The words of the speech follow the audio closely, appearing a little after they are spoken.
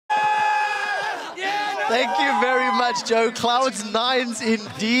Thank you very much, Joe. Cloud9's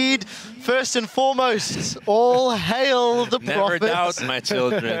indeed. First and foremost, all hail the prophet. Never doubt, my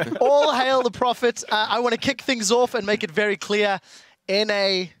children. All hail the prophet. I want to kick things off and make it very clear.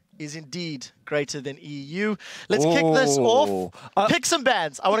 NA is indeed greater than EU. Let's kick this off. Pick some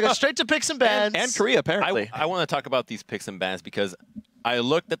bans. I want to go straight to pick some bans. And Korea, apparently. I want to talk about these picks and bans because I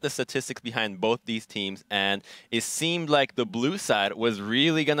looked at the statistics behind both these teams, and it seemed like the blue side was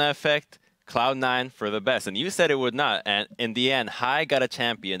really going to affect Cloud9 for the best. And you said it would not. And in the end, Hai got a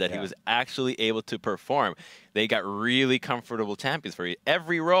champion that he was actually able to perform. They got really comfortable champions for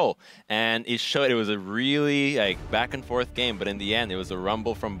every role. And it showed it was a really back and forth game. But in the end, it was a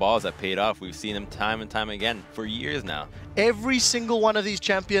rumble from balls that paid off. We've seen them time and time again for years now. Every single one of these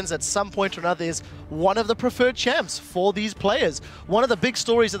champions at some point or another is one of the preferred champs for these players. One of the big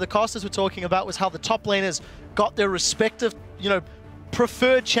stories that the casters were talking about was how the top laners got their respective,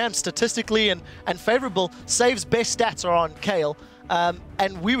 preferred champs statistically and favorable. Save's best stats are on Kayle.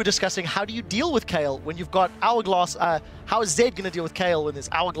 And we were discussing, how do you deal with Kayle when you've got Hourglass? How is Zed going to deal with Kayle when there's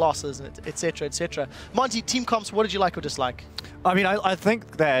Hourglasses, and et cetera, et cetera? Monty, team comps, what did you like or dislike? I mean, I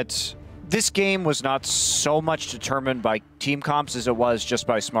think that this game was not so much determined by team comps as it was just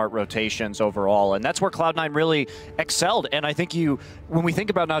by smart rotations overall. And that's where Cloud9 really excelled. And I think when we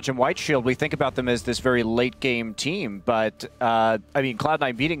think about NaJin White Shield, we think about them as this very late game team. But I mean,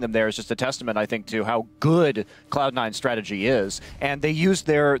 Cloud9 beating them there is just a testament, I think, to how good Cloud9's strategy is. And they used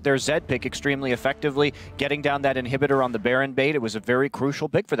their Zed pick extremely effectively, getting down that inhibitor on the Baron bait. It was a very crucial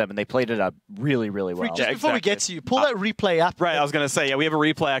pick for them, and they played it up really, really well. Just before we get to you, pull that replay up. Right, I was going to say, yeah, we have a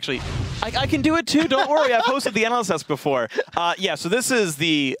replay actually. I can do it too, don't worry. I've hosted the Analist desk before. Yeah, so this is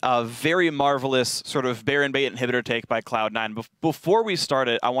the very marvelous sort of Baron bait inhibitor take by Cloud9. Before we start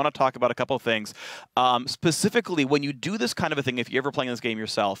it, I want to talk about a couple of things. Specifically, when you do this kind of a thing, if you're ever playing this game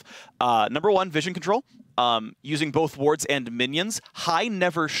yourself, number one, vision control. Using both wards and minions. Hai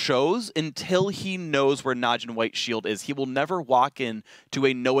never shows until he knows where NaJin White Shield is. He will never walk in to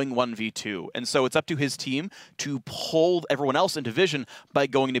a knowing 1v2. And so it's up to his team to pull everyone else into vision by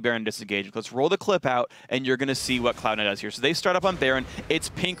going to Baron disengage. Let's roll the clip out, and you're going to see what Cloud9 does here. So they start up on Baron. It's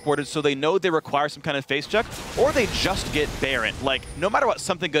pink warded, so they know they require some kind of face check, or they just get Baron. Like, no matter what,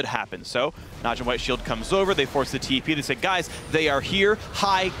 something good happens. So NaJin White Shield comes over. They force the TP. They say, guys, they are here.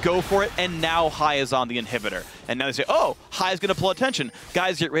 Hai, go for it. And now Hai is on the inhibitor. And now they say, oh, Hai is going to pull attention.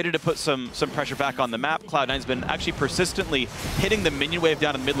 Guys, get ready to put some pressure back on the map. Cloud9's been actually persistently hitting the minion wave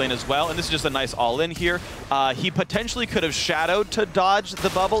down in mid lane as well. And this is just a nice all-in here. He potentially could have shadowed to dodge the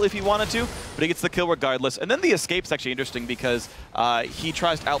bubble if he wanted to, but he gets the kill regardless. And then the escape's actually interesting because he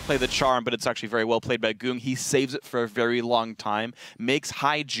tries to outplay the charm, but it's actually very well played by Goong. He saves it for a very long time, makes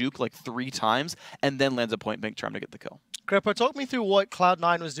Hai juke like 3 times, and then lands a point blank charm to get the kill. Greppo, talk me through what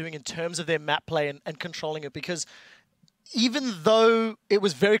Cloud9 was doing in terms of their map play and controlling it, because even though it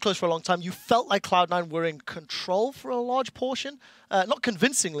was very close for a long time, you felt like Cloud9 were in control for a large portion. Not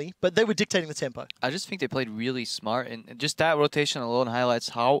convincingly, but they were dictating the tempo. I just think they played really smart, and just that rotation alone highlights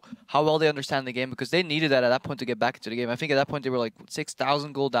how well they understand the game, because they needed that at that point to get back into the game. I think at that point they were like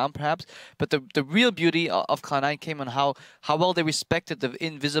 6,000 gold down perhaps, but the real beauty of Cloud9 came on how well they respected the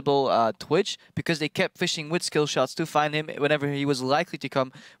invisible Twitch, because they kept fishing with skill shots to find him whenever he was likely to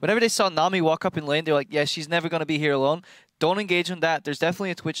come. Whenever they saw Nami walk up in lane, they're like, yeah, she's never going to be here alone. Don't engage on that. There's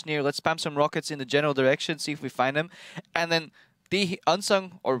definitely a Twitch near. Let's spam some rockets in the general direction, see if we find him. And then the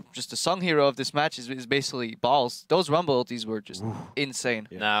unsung, or just the sung hero of this match is basically Balls. Those Rumble ultis were just insane.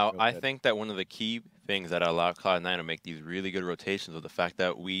 Yeah, now, I think that one of the key things that allow Cloud9 to make these really good rotations was the fact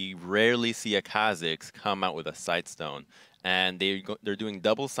that we rarely see a Kha'Zix come out with a Sightstone. And they're doing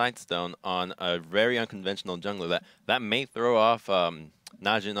double Sightstone on a very unconventional jungler that may throw off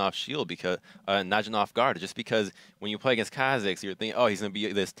NaJin off shield, because NaJin off guard, just because when you play against Kha'Zix, you're thinking, oh, he's going to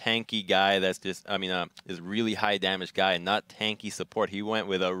be this tanky guy that's just, this really high damage guy and not tanky support. He went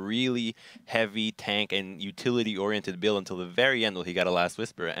with a really heavy tank and utility oriented build until the very end, where he got a Last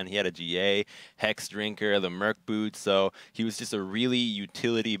Whisper, and he had a GA, Hex Drinker, the Merc Boot, so he was just a really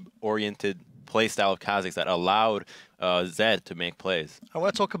utility oriented playstyle of Kha'Zix that allowed Zed to make plays. I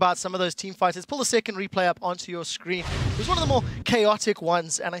want to talk about some of those team fights. Let's pull the second replay up onto your screen. It was one of the more chaotic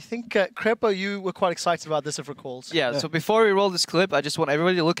ones, and I think, Greppo, you were quite excited about this, if recalls. Yeah, so before we roll this clip, I just want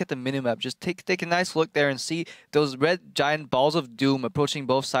everybody to look at the minimap. Just take a nice look there and see those red giant balls of doom approaching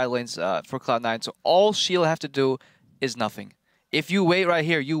both side lanes for Cloud9. So all Shield have to do is nothing. If you wait right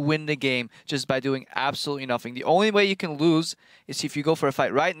here, you win the game just by doing absolutely nothing. The only way you can lose is if you go for a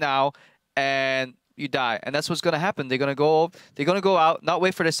fight right now and you die, and that's what's going to happen. They're going to go out, not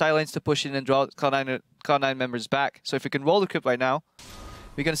wait for the side lanes to push in and draw Cloud9 members back. So if you can roll the clip right now,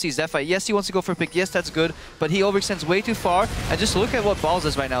 We're going to see Zephyr. Yes, he wants to go for a pick. Yes, that's good. But he overextends way too far. And just look at what Balls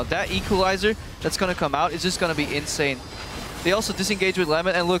does right now. That equalizer that's going to come out is just going to be insane. They also disengage with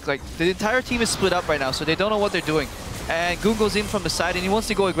Lemon. And look, like the entire team is split up right now. So they don't know what they're doing. And Goon goes in from the side and he wants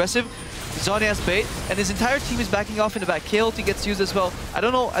to go aggressive. Zony has bait, and his entire team is backing off in the back. KLT gets used as well. I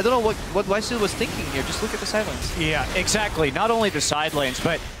don't know what Weisil was thinking here. Just look at the side lanes. Yeah, exactly. Not only the side lanes,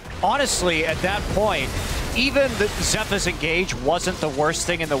 but honestly, at that point, even the Zephyrs engage wasn't the worst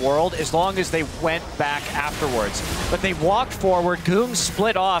thing in the world as long as they went back afterwards. But they walked forward, Goon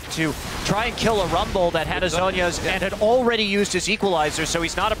split off to try and kill a Rumble that had a Zhonya's and had already used his equalizer, so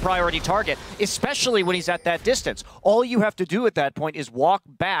he's not a priority target, especially when he's at that distance. All you have to do at that point is walk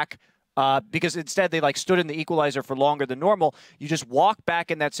back. Because instead they like stood in the equalizer for longer than normal. You just walk back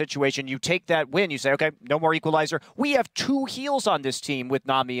in that situation. You take that win. You say, okay, no more equalizer. We have 2 heals on this team with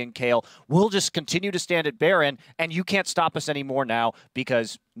Nami and Kale. We'll just continue to stand at Baron, and you can't stop us anymore now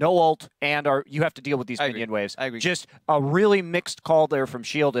because no ult, and you have to deal with these minion waves. I agree. Just a really mixed call there from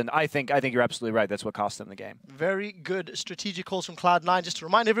Shield, and I think you're absolutely right. That's what cost them the game. Very good strategic calls from Cloud9. Just to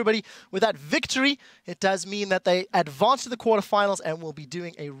remind everybody, with that victory, it does mean that they advance to the quarterfinals and will be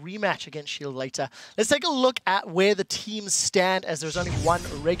doing a rematch against Shield later. Let's take a look at where the teams stand, as there's only one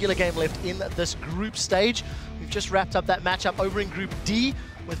regular game left in this group stage. We've just wrapped up that matchup over in Group D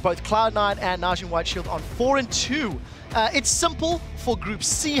with both Cloud9 and NaJin White Shield on 4-2. It's simple for Group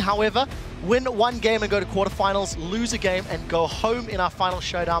C, however. Win one game and go to quarterfinals, lose a game and go home in our final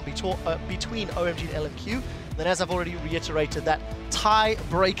showdown between OMG and LMQ. Then, as I've already reiterated, that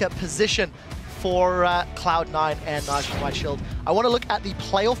tiebreaker position for Cloud9 and NaJin White Shield. I want to look at the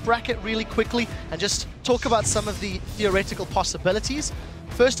playoff bracket really quickly and just talk about some of the theoretical possibilities.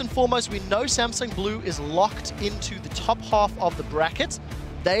 First and foremost, we know Samsung Blue is locked into the top half of the bracket.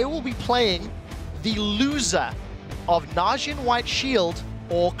 They will be playing the loser of NaJin White Shield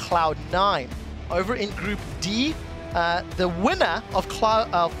or Cloud9. Over in Group D, the winner of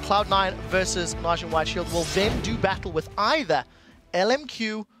Cloud9 versus NaJin White Shield will then do battle with either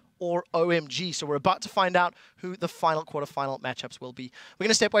LMQ or OMG. So we're about to find out who the final quarterfinal matchups will be. We're going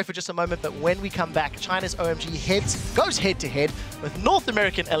to step away for just a moment, but when we come back, China's OMG goes head-to-head with North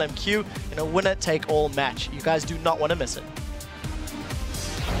American LMQ in a winner-take-all match. You guys do not want to miss it.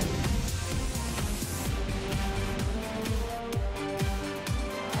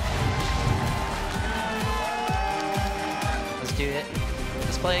 Let's do it.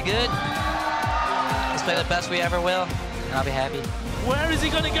 Let's play good. Let's play the best we ever will, and I'll be happy. Where is he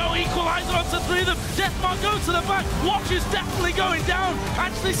going to go? Equalizer onto 3 of them. Deathmark goes to the back. Watch is definitely going down.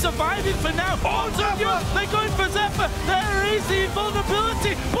 Actually surviving for now. Oh, they're going for Zephyr. There is the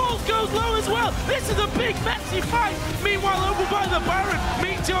invulnerability. Balls goes low as well. This is a big, messy fight. Meanwhile, over by the Baron,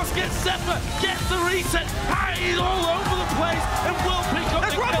 Meteos gets Zephyr, gets the reset. He's all over the place and will pick up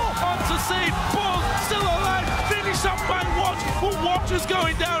the kill onto save. Balls still alive. Finished up by Watch. But Watch is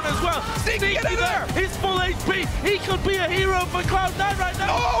going down as well. Sneaky there. He's full HP. He could be a hero for Cloud9 right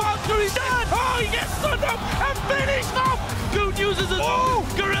now. Oh, Valkyrie's dead. Oh, he gets stunned up and finished off. Goon uses his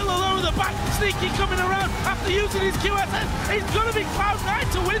Gorilla over the back. Sneaky coming around after using his QSS. It's going to be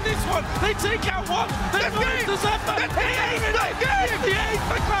Cloud9 to win this one. They take out Watch. They go into Zephyr. He ate it. The 8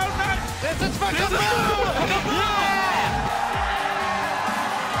 for Cloud9. This is for